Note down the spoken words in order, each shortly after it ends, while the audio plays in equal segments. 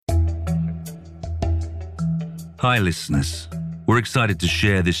Hi listeners, we're excited to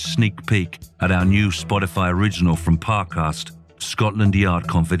share this sneak peek at our new Spotify original from Parcast, Scotland Yard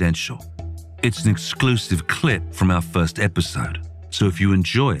Confidential. It's an exclusive clip from our first episode, so if you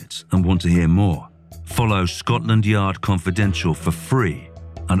enjoy it and want to hear more, follow Scotland Yard Confidential for free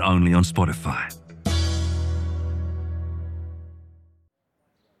and only on Spotify.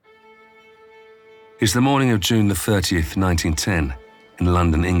 It's the morning of June the 30th, 1910, in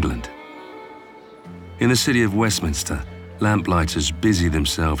London, England. In the city of Westminster, lamplighters busy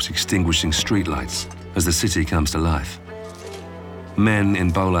themselves extinguishing streetlights as the city comes to life. Men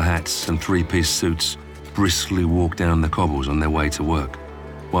in bowler hats and three-piece suits briskly walk down the cobbles on their way to work,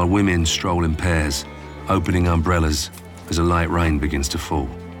 while women stroll in pairs, opening umbrellas as a light rain begins to fall.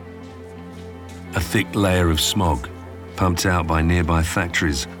 A thick layer of smog, pumped out by nearby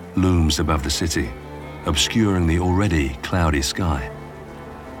factories, looms above the city, obscuring the already cloudy sky.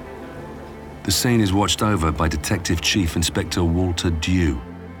 The scene is watched over by Detective Chief Inspector Walter Dew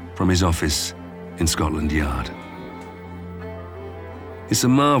from his office in Scotland Yard. It's a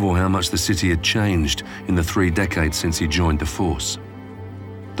marvel how much the city had changed in the 3 decades since he joined the force.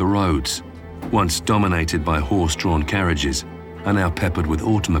 The roads, once dominated by horse-drawn carriages, are now peppered with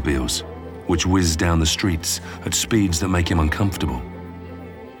automobiles, which whiz down the streets at speeds that make him uncomfortable.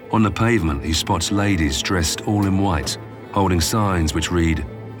 On the pavement, he spots ladies dressed all in white, holding signs which read,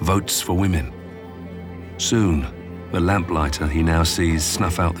 "Votes for Women." Soon, the lamplighter he now sees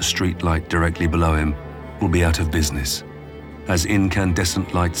snuff out the street light directly below him will be out of business, as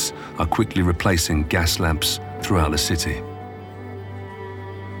incandescent lights are quickly replacing gas lamps throughout the city.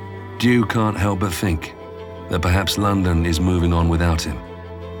 Dew can't help but think that perhaps London is moving on without him,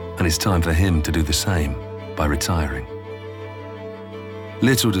 and it's time for him to do the same by retiring.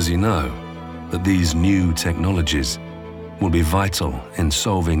 Little does he know that these new technologies will be vital in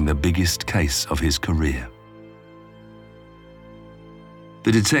solving the biggest case of his career.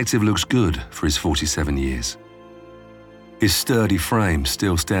 The detective looks good for his 47 years. His sturdy frame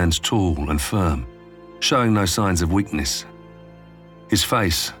still stands tall and firm, showing no signs of weakness. His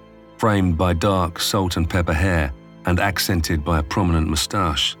face, framed by dark salt and pepper hair and accented by a prominent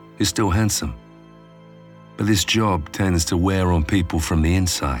moustache, is still handsome. But this job tends to wear on people from the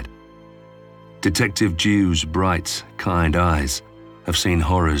inside. Detective Dew's bright, kind eyes have seen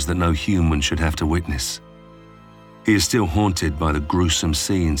horrors that no human should have to witness. He is still haunted by the gruesome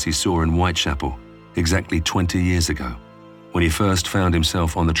scenes he saw in Whitechapel exactly 20 years ago, when he first found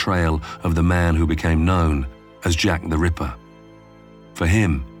himself on the trail of the man who became known as Jack the Ripper. For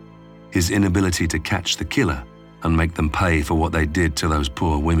him, his inability to catch the killer and make them pay for what they did to those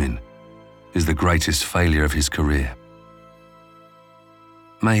poor women is the greatest failure of his career.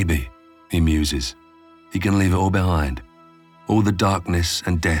 Maybe, he muses, he can leave it all behind, all the darkness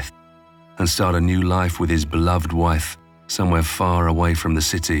and death, and start a new life with his beloved wife somewhere far away from the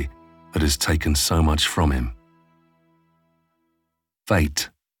city that has taken so much from him. Fate,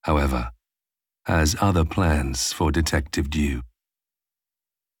 however, has other plans for Detective Dew.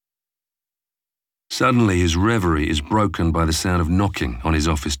 Suddenly his reverie is broken by the sound of knocking on his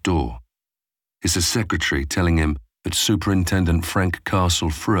office door. It's a secretary telling him that Superintendent Frank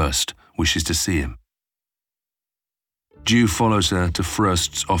Castle-Fröst wishes to see him. Dew follows her to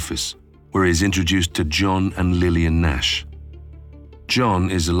Fröst's office, where he is introduced to John and Lillian Nash.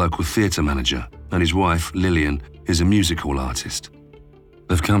 John is a local theatre manager, and his wife, Lillian, is a music hall artist.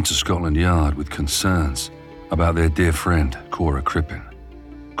 They've come to Scotland Yard with concerns about their dear friend, Cora Crippen.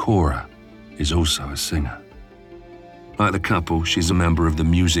 Cora is also a singer. Like the couple, she's a member of the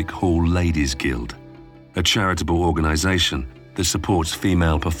Music Hall Ladies Guild, a charitable organisation that supports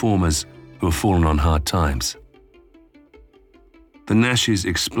female performers who have fallen on hard times. The Nashes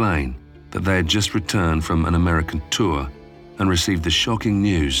explain that they had just returned from an American tour and received the shocking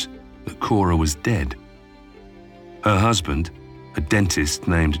news that Cora was dead. Her husband, a dentist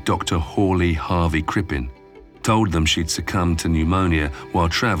named Dr. Hawley Harvey Crippen, told them she'd succumbed to pneumonia while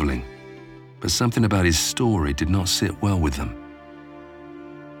travelling, but something about his story did not sit well with them.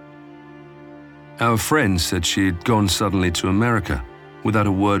 Our friend said she had gone suddenly to America without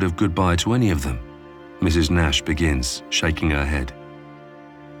a word of goodbye to any of them, Mrs. Nash begins, shaking her head.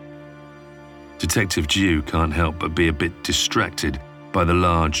 Detective Dew can't help but be a bit distracted by the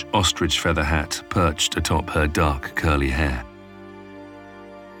large ostrich feather hat perched atop her dark curly hair.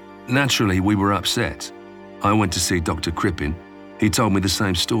 Naturally, we were upset. I went to see Dr. Crippen. He told me the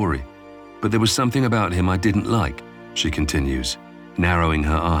same story. But there was something about him I didn't like, she continues, narrowing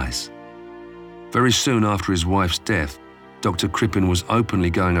her eyes. Very soon after his wife's death, Dr. Crippen was openly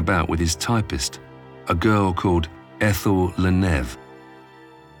going about with his typist, a girl called Ethel Leneve.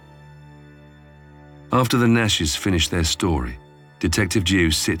 After the Nashes finish their story, Detective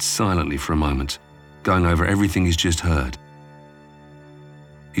Dew sits silently for a moment, going over everything he's just heard.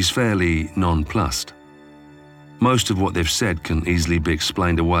 He's fairly nonplussed. Most of what they've said can easily be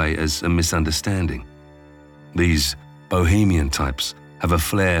explained away as a misunderstanding. These bohemian types have a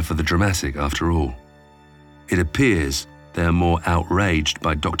flair for the dramatic after all. It appears they are more outraged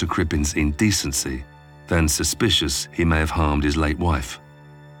by Dr. Crippin's indecency than suspicious he may have harmed his late wife.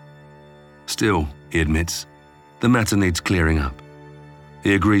 Still, he admits, the matter needs clearing up.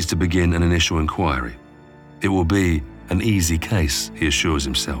 He agrees to begin an initial inquiry. It will be an easy case, he assures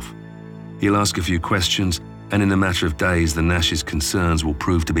himself. He'll ask a few questions, and in a matter of days, the Nash's concerns will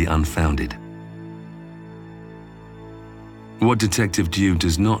prove to be unfounded. What Detective Dew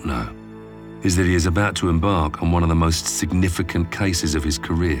does not know is that he is about to embark on one of the most significant cases of his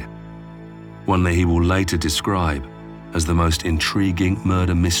career, one that he will later describe as the most intriguing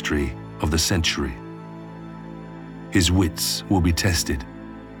murder mystery of the century. His wits will be tested,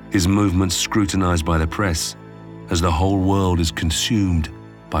 his movements scrutinized by the press, as the whole world is consumed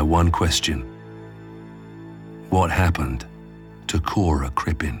by one question. What happened to Cora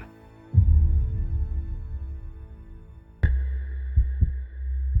Crippin?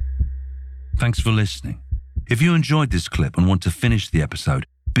 Thanks for listening. If you enjoyed this clip and want to finish the episode,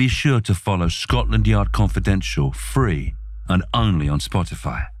 be sure to follow Scotland Yard Confidential free and only on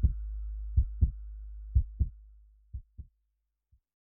Spotify.